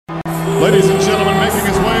Ladies and gentlemen, making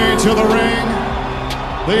his way to the ring,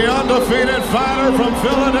 the undefeated fighter from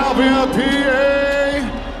Philadelphia,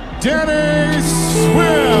 PA, Danny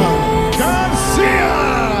Swim Garcia.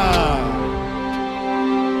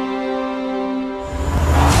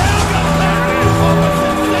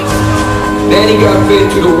 Danny got fed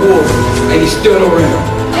to the wolf, and he's still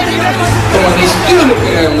around. Come on, they still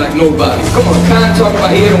looking at him like nobody. Come on, Khan talking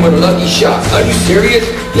about hitting him with a lucky shot. Are you serious?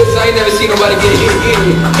 Yes, I ain't never seen nobody get hit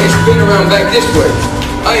and spin around back this way.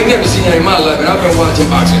 I ain't never seen that in my life, and I've been watching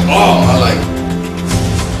boxing all my life.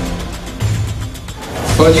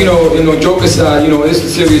 But you know, joke aside, this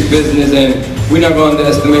is serious business, and we're not going to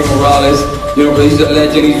underestimate Morales. But he's a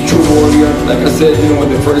legend, he's a true warrior. Like I said,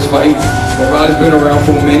 with the first fight, Morales been around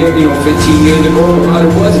for a minute. 15 years ago,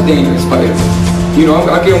 Morales was a dangerous fighter.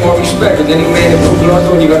 I give him more respect, because any man that put gloves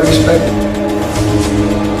on, you gotta respect him.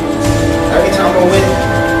 Every time I win,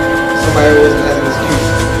 somebody always has an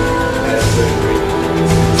excuse. That's really great.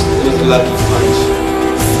 It was a lucky punch.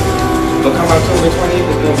 But come October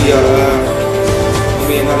 20th, it's gonna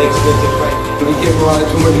be another explosive fight. We give Morales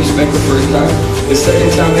too much respect the first time. The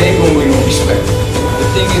second time, they ain't gonna win no respect. The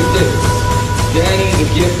thing is this, Danny's a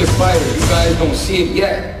gifted fighter. You guys don't see it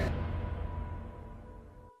yet.